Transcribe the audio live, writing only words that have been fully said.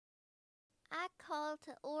call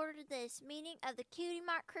to order this meeting of the Cutie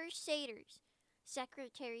Crusaders.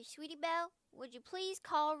 Secretary Sweetie Belle, would you please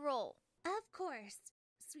call roll? Of course.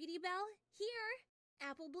 Sweetie Belle, here.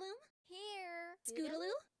 Apple Bloom, here.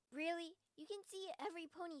 Scootaloo. Really? You can see every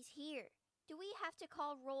pony's here. Do we have to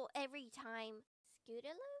call roll every time?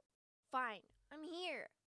 Scootaloo? Fine, I'm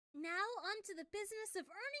here. Now on to the business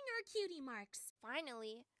of earning our cutie marks.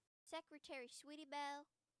 Finally. Secretary Sweetie Belle,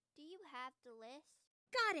 do you have the list?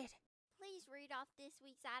 Got it. Please read off this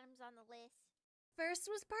week's items on the list. First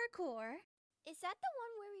was parkour. Is that the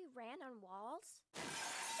one where we ran on walls?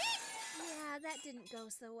 Yeah, that didn't go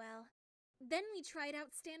so well. Then we tried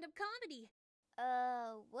out stand-up comedy.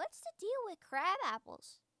 What's the deal with crab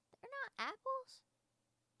apples? They're not apples?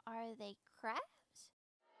 Are they crabs?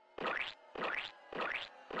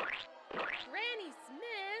 Granny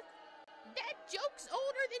Smith, that joke's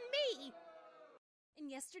older than me. And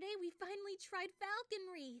yesterday we finally tried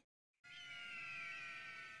falconry.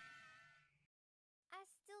 I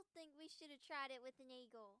still think we should have tried it with an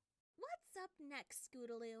eagle. What's up next,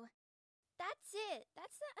 Scootaloo? That's it.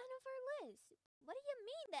 That's the end of our list. What do you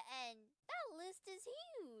mean the end? That list is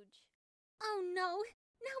huge. Oh no,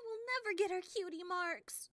 now we'll never get our cutie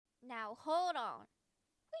marks. Now hold on.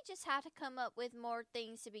 We just have to come up with more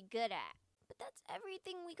things to be good at. But that's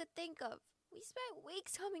everything we could think of. We spent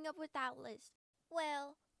weeks coming up with that list.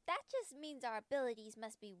 Well, that just means our abilities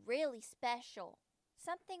must be really special.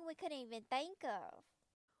 Something we couldn't even think of.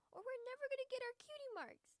 Or we're never going to get our cutie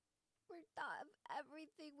marks. We thought of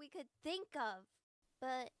everything we could think of.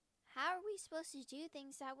 But how are we supposed to do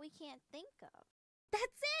things that we can't think of?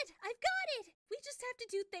 That's it! I've got it! We just have to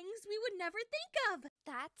do things we would never think of.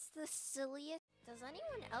 That's the silliest. Does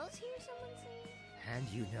anyone else hear someone singing? And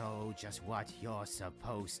you know just what you're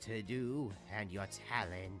supposed to do, and your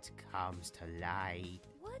talent comes to light.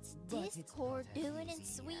 What's But it's Discord not as doing in easy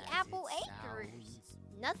Sweet as Apple it Acres? sounds.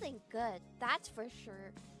 Nothing good, that's for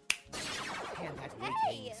sure. And that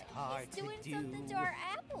Hey, remains hard he's doing to do. something to our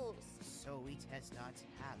apples. So we test our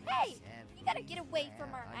talents. Hey, you gotta get away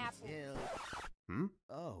from our everywhere apples. until-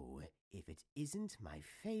 Oh, if it isn't my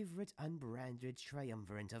favorite unbranded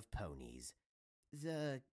triumvirate of ponies.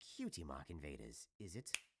 The Cutie Mark Invaders, is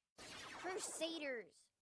it? Crusaders.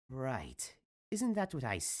 Right. Isn't that what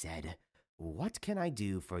I said? What can I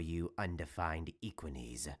do for you undefined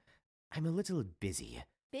equines? I'm a little busy.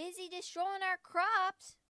 Busy destroying our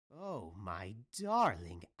crops. Oh, my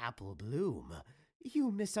darling Apple Bloom.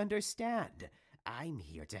 You misunderstand. I'm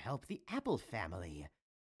here to help the Apple family.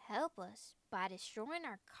 Help us by destroying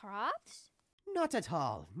our crops? Not at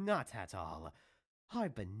all, not at all. Our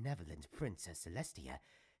benevolent Princess Celestia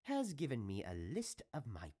has given me a list of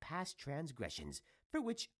my past transgressions for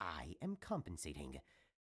which I am compensating.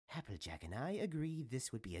 Applejack and I agree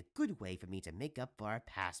this would be a good way for me to make up for our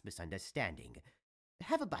past misunderstanding.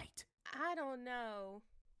 Have a bite. I don't know.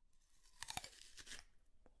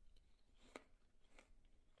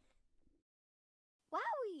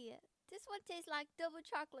 Wowie! This one tastes like double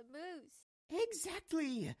chocolate mousse.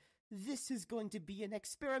 Exactly! This is going to be an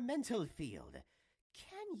experimental field.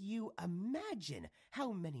 Can you imagine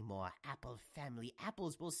how many more Apple family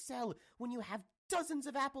apples will sell when you have dozens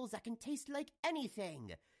of apples that can taste like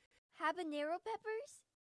anything? Habanero peppers?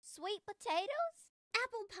 Sweet potatoes?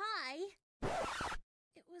 Apple pie.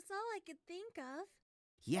 It was all I could think of.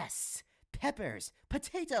 Yes, peppers,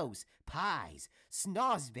 potatoes, pies,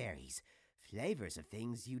 snozberries, flavors of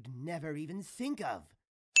things you'd never even think of.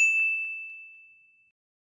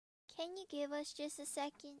 Can you give us just a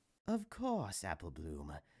second? Of course, Apple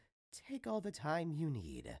Bloom. Take all the time you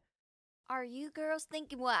need. Are you girls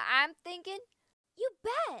thinking what I'm thinking? You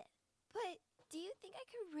bet! But do you think I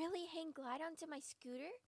could really hang glide onto my scooter?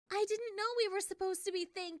 I didn't know we were supposed to be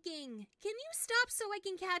thinking. Can you stop so I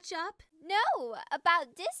can catch up? No,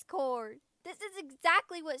 about Discord. This is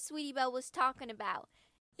exactly what Sweetie Belle was talking about.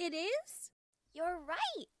 It is? You're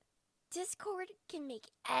right. Discord can make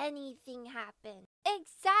anything happen.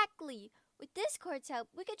 Exactly. With Discord's help,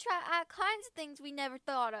 we could try all kinds of things we never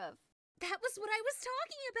thought of. That was what I was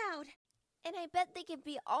talking about. And I bet they could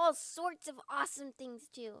be all sorts of awesome things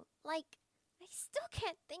too. Like, I still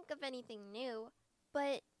can't think of anything new.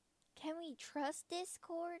 But can we trust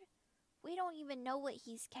Discord? We don't even know what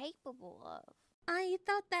he's capable of. I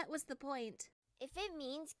thought that was the point. If it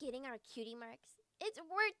means getting our cutie marks, it's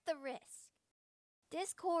worth the risk.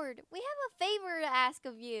 Discord, we have a favor to ask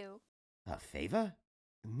of you. A favor?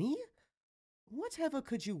 Me? Whatever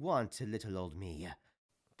could you want, little old me?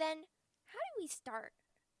 Then, how do we start?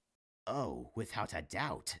 Oh, without a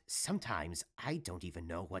doubt. Sometimes I don't even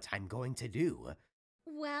know what I'm going to do.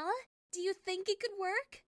 Well, do you think it could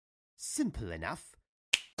work? Simple enough.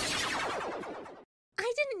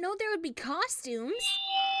 didn't know there would be costumes.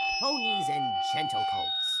 Ponies and gentle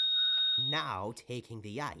colts. Now taking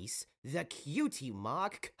the ice, the Cutie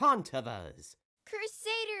mark contovers.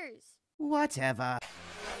 Crusaders! Whatever.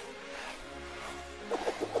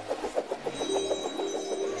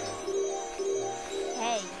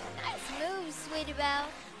 Hey, nice move, Sweetie Belle.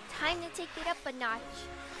 Time to take it up a notch.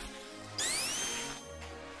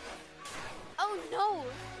 Oh no!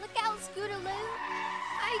 Look out, Scootaloo!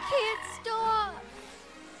 I can't stop!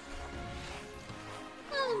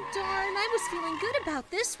 Oh darn, I was feeling good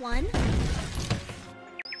about this one.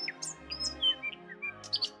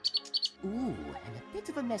 Ooh, and a bit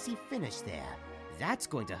of a messy finish there. That's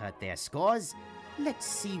going to hurt their scores. Let's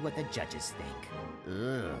see what the judges think.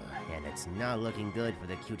 Ugh, and it's not looking good for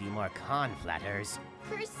the Cutie mark conflatters.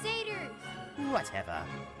 Crusaders! Whatever.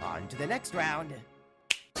 On to the next round.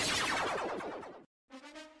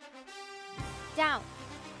 Down.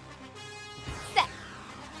 Set.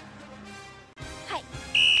 Hi.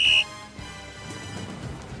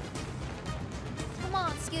 Come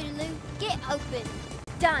on, Scootaloo. Get open.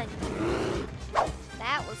 Done.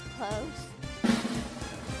 That was close.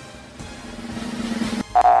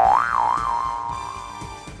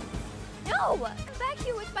 No! Come back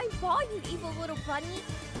here with my ball, you evil little bunny.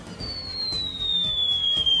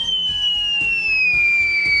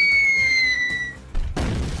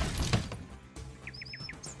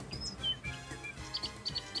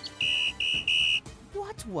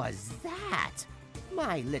 What was that?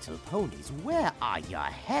 My little ponies, where are your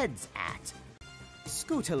heads at?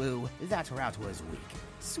 Scootaloo, that route was weak.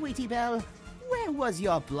 Sweetie Belle, where was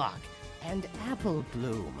your block? And Apple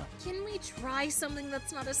Bloom, Can we try something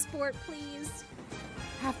that's not a sport, please?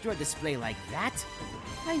 after a display like that,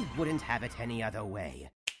 I wouldn't have it any other way.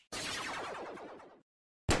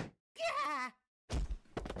 Gah!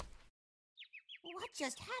 What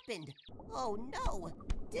just happened? Oh no!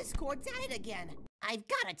 Discord's at it again. I've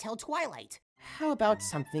gotta tell Twilight. How about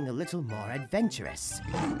something a little more adventurous?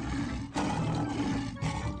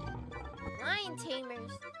 Lion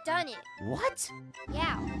Tamers. Done it. What?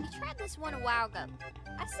 Yeah, we tried this one a while ago.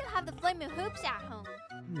 I still have the flaming hoops at home.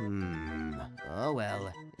 Oh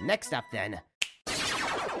well. Next up then.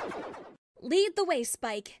 Lead the way,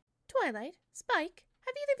 Spike. Twilight, Spike,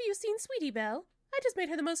 have either of you seen Sweetie Belle? I just made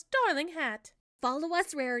her the most darling hat. Follow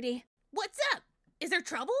us, Rarity. What's up? Is there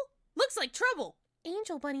trouble? Looks like trouble.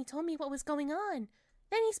 Angel Bunny told me what was going on.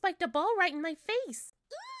 Then he spiked a ball right in my face.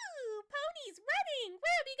 Ooh, ponies running!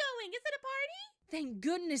 Where are we going? Is it a party? Thank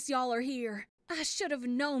goodness y'all are here. I should have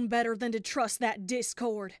known better than to trust that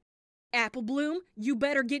Discord. Apple Bloom, you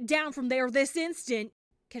better get down from there this instant.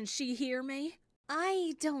 Can she hear me?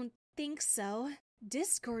 I don't think so.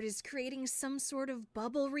 Discord is creating some sort of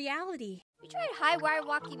bubble reality. We tried high wire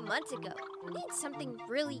walking months ago. We need something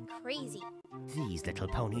really crazy. These little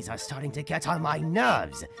ponies are starting to get on my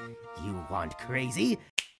nerves. You want crazy?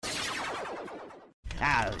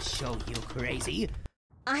 I'll show you crazy.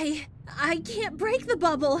 I can't break the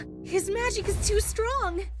bubble. His magic is too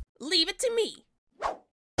strong. Leave it to me.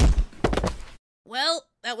 Well,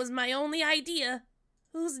 that was my only idea.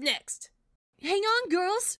 Who's next? Hang on,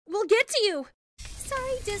 girls. We'll get to you.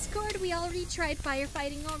 Sorry, Discord. We already tried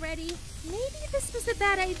firefighting already. Maybe this was a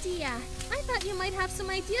bad idea. I thought you might have some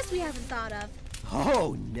ideas we haven't thought of.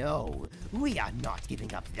 Oh no, we are not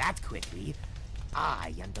giving up that quickly.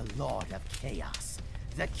 I am the Lord of Chaos,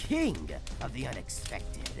 the King of the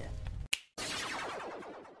Unexpected.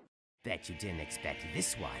 Bet you didn't expect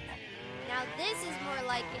this one. Now this is more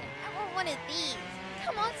like it. I want one of these.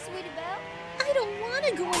 Come on, Sweetie Belle. I don't want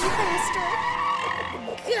to go any faster.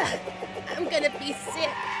 Gah, I'm gonna be sick.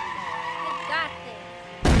 I got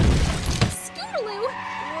this. Scootaloo!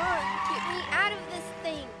 Run, get me out of this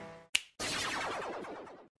thing.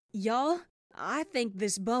 Y'all, I think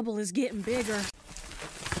this bubble is getting bigger.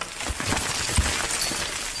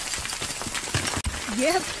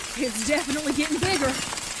 Yep, it's definitely getting bigger.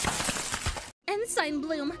 Ensign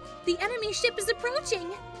Bloom, the enemy ship is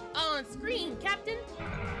approaching. On screen, Captain.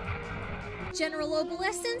 General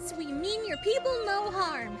Obsolescence, we mean your people no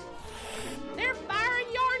harm. They're firing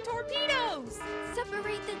yarn torpedoes.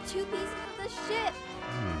 Separate the two pieces of the ship.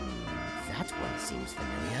 That one seems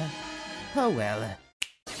familiar. Oh well.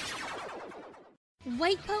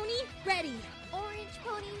 White pony, ready. Orange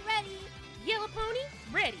pony ready. Yellow pony,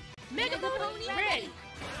 ready. Mega pony, ready.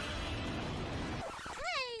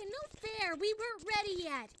 Hey, no fair, we weren't ready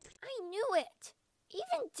yet. I knew it.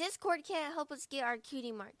 Even Discord can't help us get our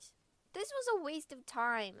cutie marks. This was a waste of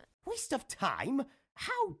time. Waste of time?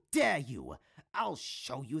 How dare you? I'll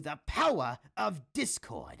show you the power of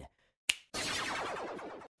Discord.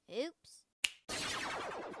 Oops.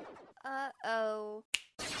 Uh-oh.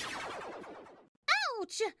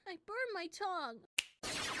 Ouch! I burned my tongue.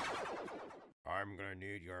 I'm gonna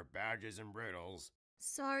need your badges and brittles.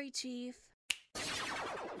 Sorry, Chief.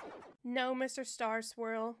 No, Mr. Star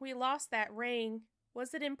Swirl, we lost that ring.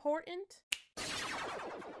 Was it important?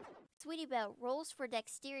 Sweetie Belle rolls for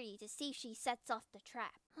dexterity to see if she sets off the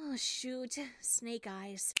trap. Oh, shoot. Snake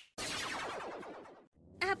eyes.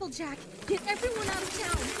 Applejack, get everyone out of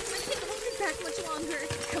town. I can't hold it back much longer.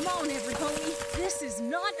 Come on, everybody. This is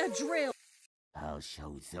not a drill. I'll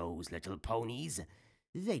show those little ponies.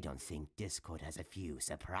 They don't think Discord has a few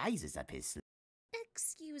surprises up his sleeve.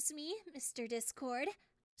 Excuse me, Mr. Discord.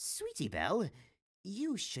 Sweetie Belle,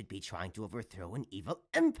 you should be trying to overthrow an evil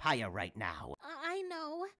empire right now. I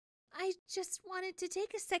know. I just wanted to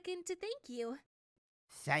take a second to thank you.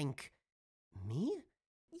 Thank me?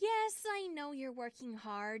 Yes, I know you're working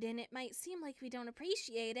hard, and it might seem like we don't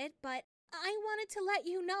appreciate it, but I wanted to let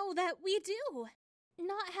you know that we do.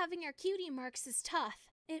 Not having our cutie marks is tough.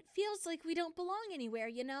 It feels like we don't belong anywhere,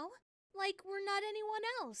 you know? Like we're not anyone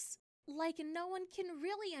else. Like no one can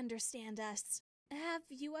really understand us. Have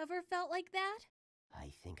you ever felt like that?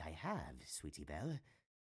 I think I have, Sweetie Belle.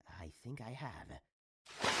 I think I have.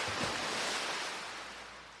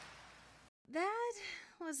 That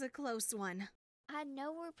was a close one. I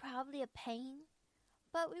know we're probably a pain,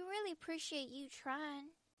 but we really appreciate you trying.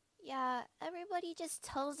 Yeah, everybody just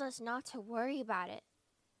tells us not to worry about it.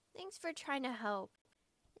 Thanks for trying to help.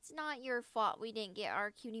 It's not your fault we didn't get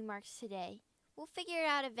our cutie marks today. We'll figure it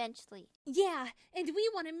out eventually. Yeah, and we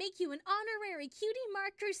want to make you an honorary cutie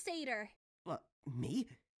mark crusader. Me?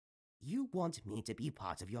 You want me to be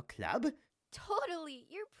part of your club? Totally,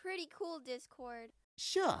 you're pretty cool, Discord.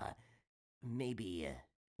 Sure. Maybe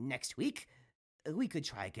next week? We could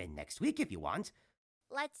try again next week if you want.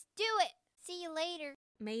 Let's do it. See you later.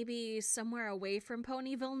 Maybe somewhere away from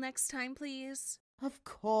Ponyville next time, please? Of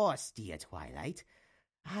course, dear Twilight.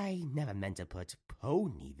 I never meant to put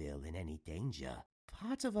Ponyville in any danger.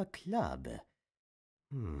 Part of a club.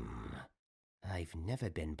 I've never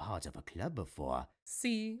been part of a club before.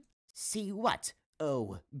 See? See what?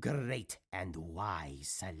 Oh, great and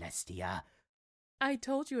wise Celestia. I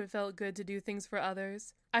told you it felt good to do things for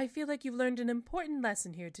others. I feel like you've learned an important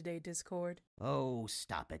lesson here today, Discord. Oh,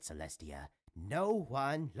 stop it, Celestia. No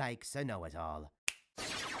one likes a know-it-all.